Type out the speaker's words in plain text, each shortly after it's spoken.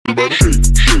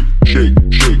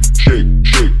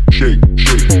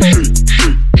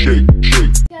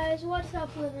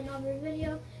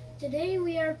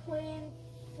are playing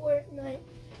Fortnite.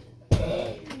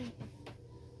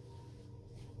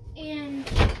 And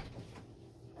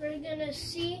we're gonna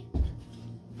see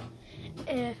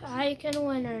if I can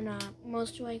win or not.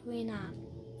 Most likely not.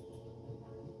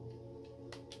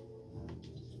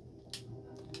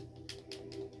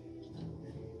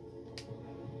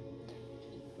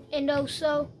 And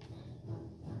also,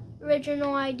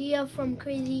 original idea from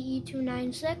Crazy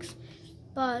E296,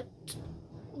 but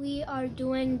we are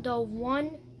doing the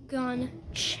one gun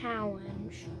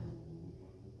challenge.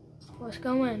 Let's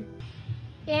go in.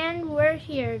 And we're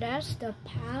here. That's the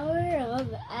power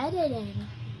of editing.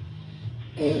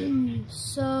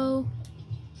 So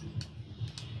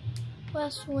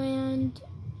let's land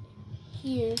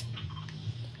here.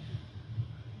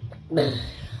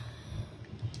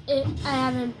 I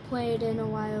haven't played in a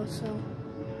while, so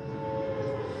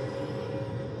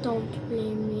don't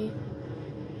blame me,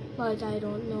 but I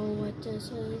don't know what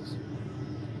this is.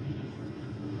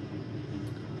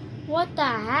 What the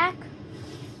heck?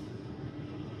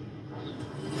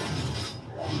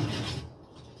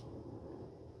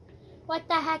 What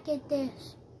the heck is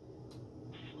this?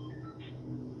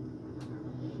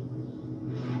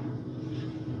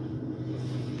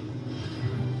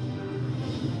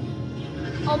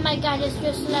 Oh my god, it's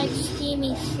just like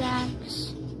steamy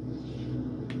snacks.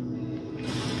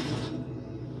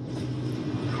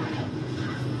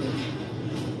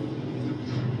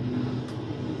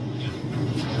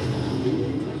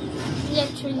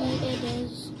 Literally, it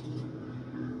is.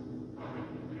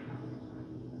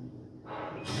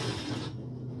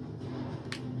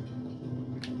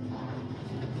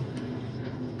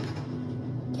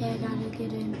 Okay, I gotta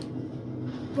get in.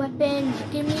 Weapons,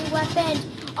 give me weapons.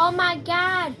 Oh my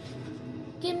god!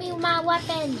 Give me my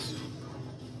weapons!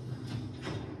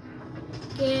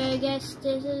 Okay, I guess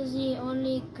this is the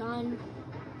only gun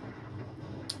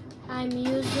I'm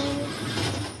using.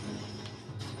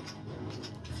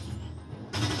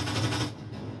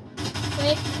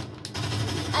 Wait,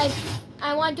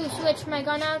 I want to switch my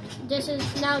gun out. This is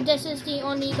the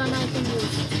only gun I can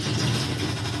use.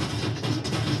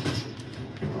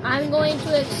 I'm going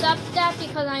to accept that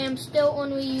because I am still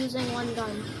only using one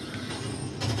gun.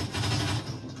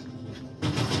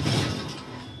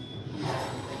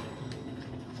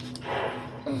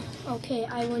 Okay,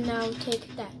 I will now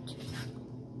take that.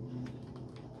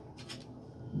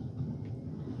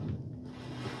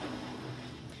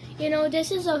 You know,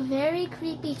 this is a very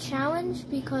creepy challenge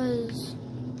because,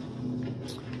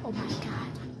 oh my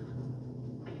god.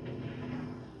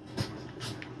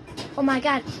 Oh my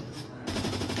god.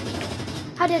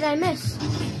 How did I miss?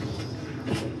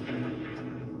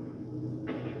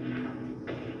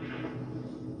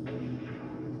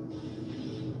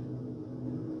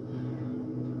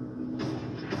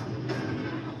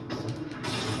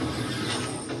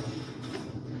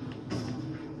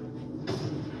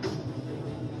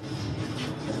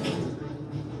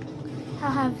 How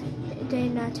have they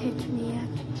not hit me yet?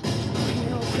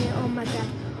 Okay, oh my god.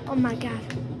 Oh my god.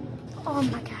 Oh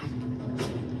my god.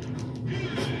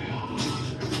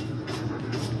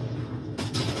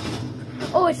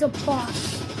 Oh, it's a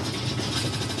boss.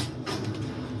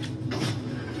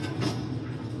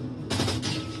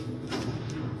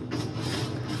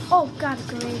 Oh, god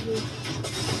gravy.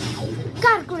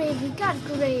 God gravy, god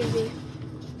gravy.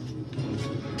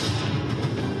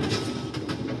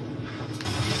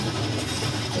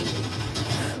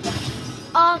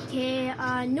 Okay,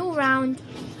 new round.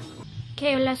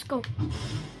 Okay, let's go.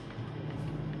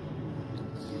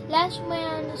 Let's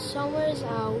land somewhere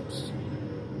else.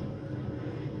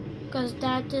 Because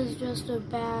that is just a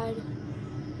bad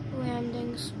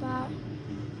landing spot.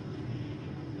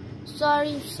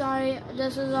 Sorry,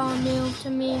 this is all new to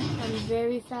me. I'm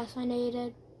very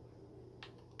fascinated.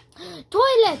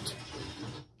 Toilet!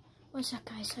 One sec,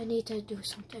 guys, I need to do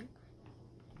something.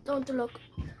 Don't look.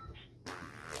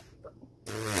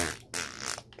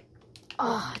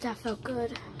 Oh, that felt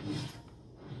good.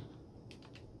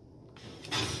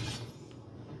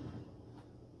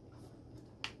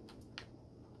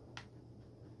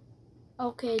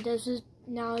 Okay, this is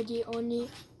now the only...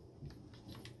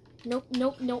 Nope.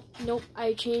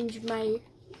 I changed my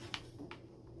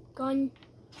gun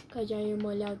because I am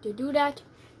allowed to do that.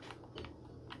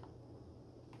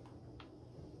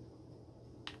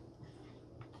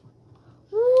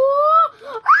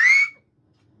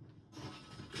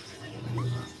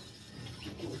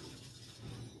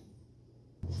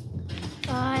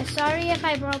 Sorry if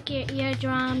I broke your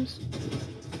eardrums.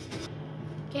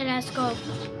 Okay, let's go.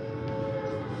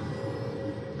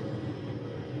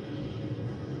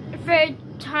 Third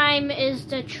time is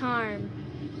the charm.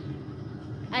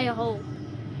 I hope.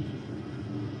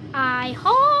 I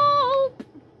hope.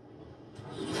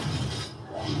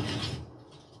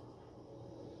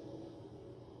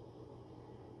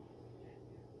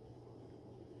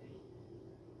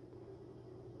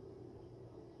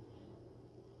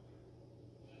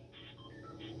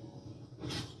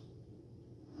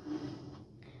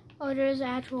 Oh, there's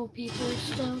actual people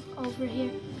still over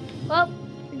here. Well,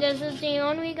 this is the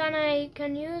only gun I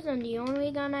can use, and the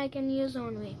only gun I can use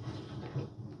only.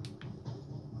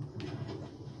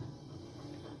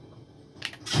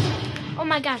 Oh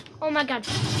my god, oh my god,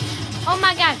 oh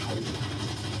my god.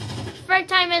 Third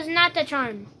time is not the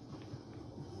charm.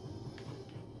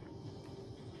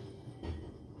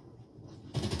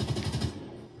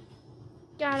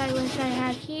 God, I wish I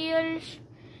had heals.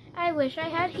 I wish I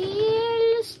had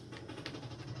heals.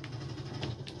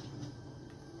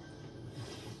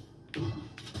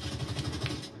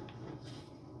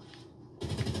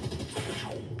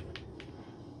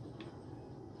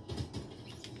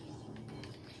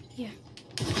 Here.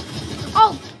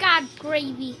 Oh, God,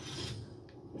 gravy.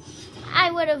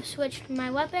 I would have switched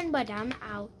my weapon, but I'm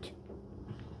out.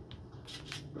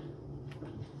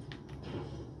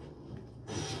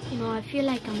 You know, I feel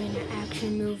like I'm in an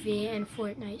action movie in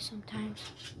Fortnite sometimes.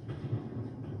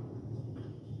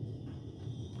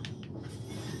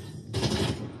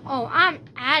 Oh, I'm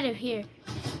out of here.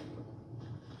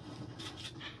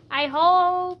 I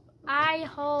hope.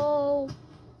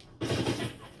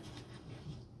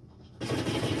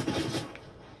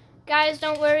 Guys,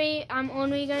 don't worry. I'm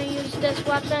only gonna use this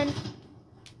weapon.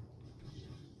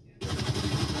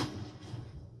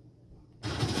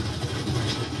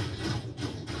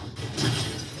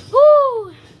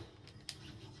 Woo!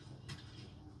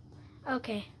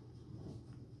 Okay.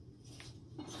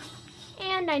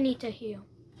 And I need to heal.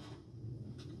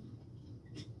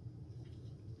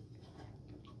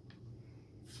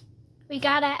 We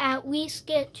gotta at least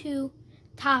get to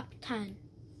top 10.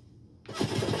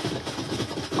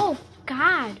 Oh,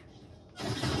 God.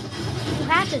 You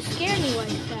had to scare me like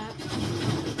that.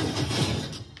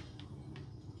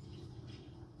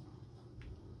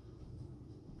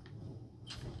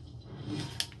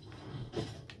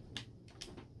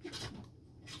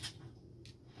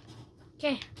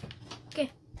 Okay.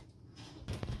 Okay.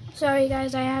 Sorry,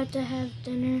 guys. I have to have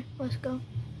dinner. Let's go.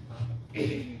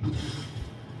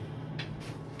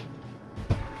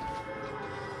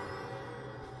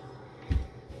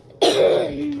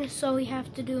 So we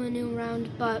have to do a new round,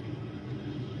 but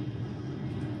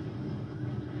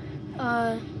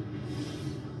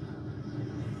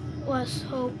let's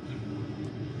hope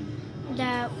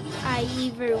that I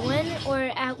either win or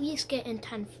at least get in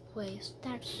 10th place.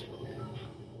 That's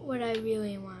what I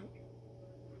really want.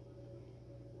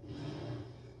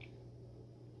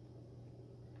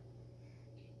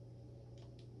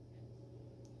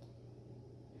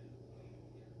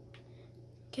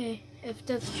 Okay, if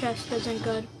this chest isn't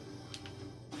good.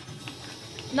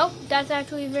 Nope, that's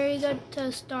actually very good to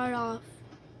start off.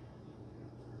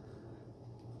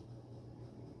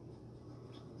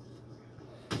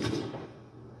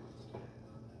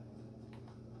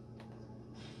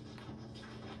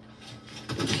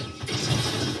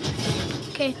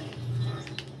 Okay.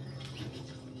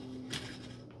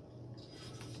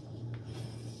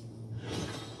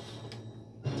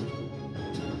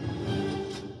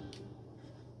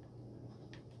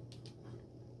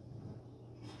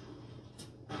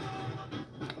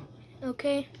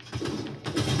 Okay.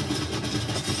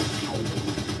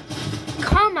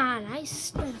 Come on, I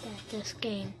stink at this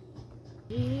game.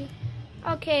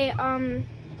 Okay,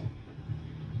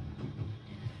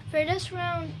 for this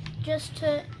round, just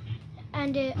to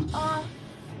end it off,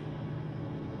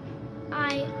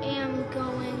 I am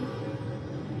going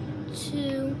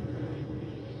to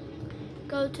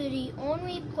go to the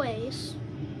only place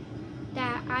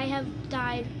that I have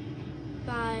died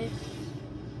by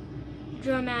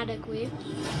dramatically,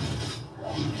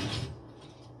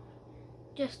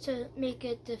 just to make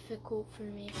it difficult for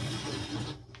me.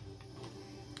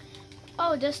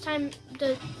 Oh, this time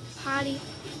the potty.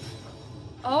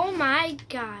 Oh my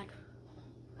God,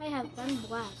 I have been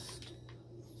blessed.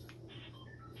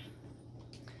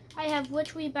 I have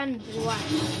literally been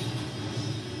blessed.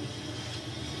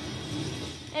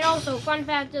 And also, fun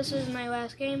fact, this is my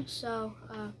last game, so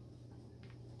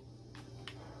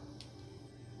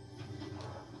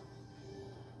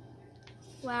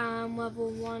wow, I'm level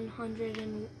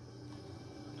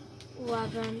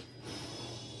 111.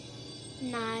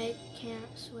 Nah, I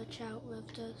can't switch out with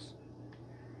this.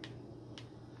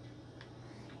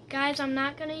 Guys, I'm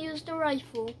not gonna use the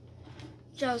rifle.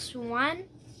 Just one.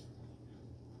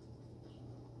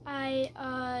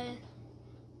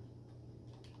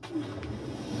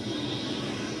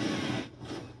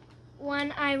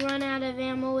 when I run out of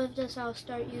ammo with this, I'll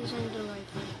start using the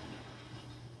rifle.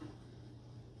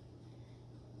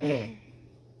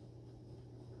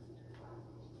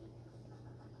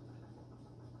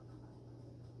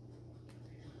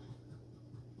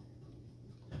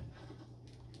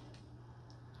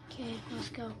 Okay, let's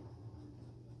go.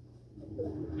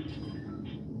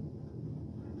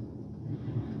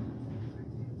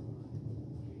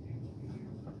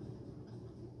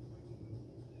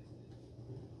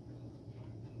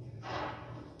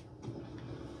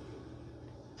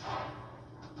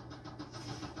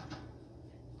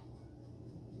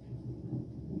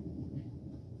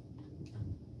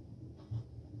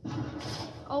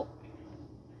 Oh.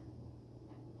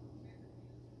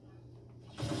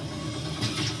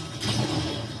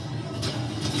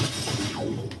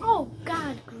 Oh,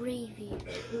 God, gravy.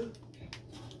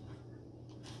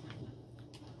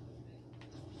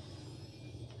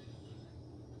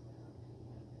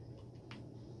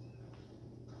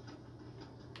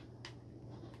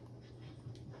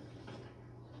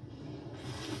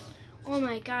 Oh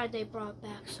my God, they brought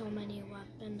back so many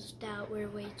weapons that were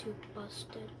way too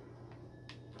busted.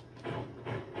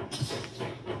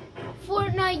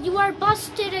 Fortnite, you are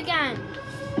busted again!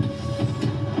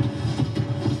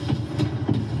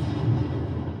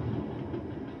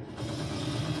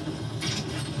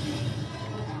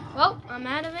 Well, I'm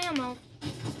out of ammo.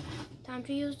 Time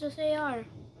to use this AR.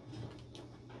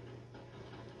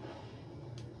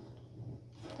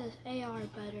 This AR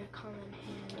better come in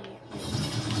handy.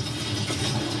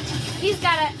 He's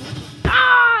got it.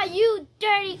 Ah, you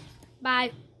dirty.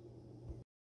 Bye.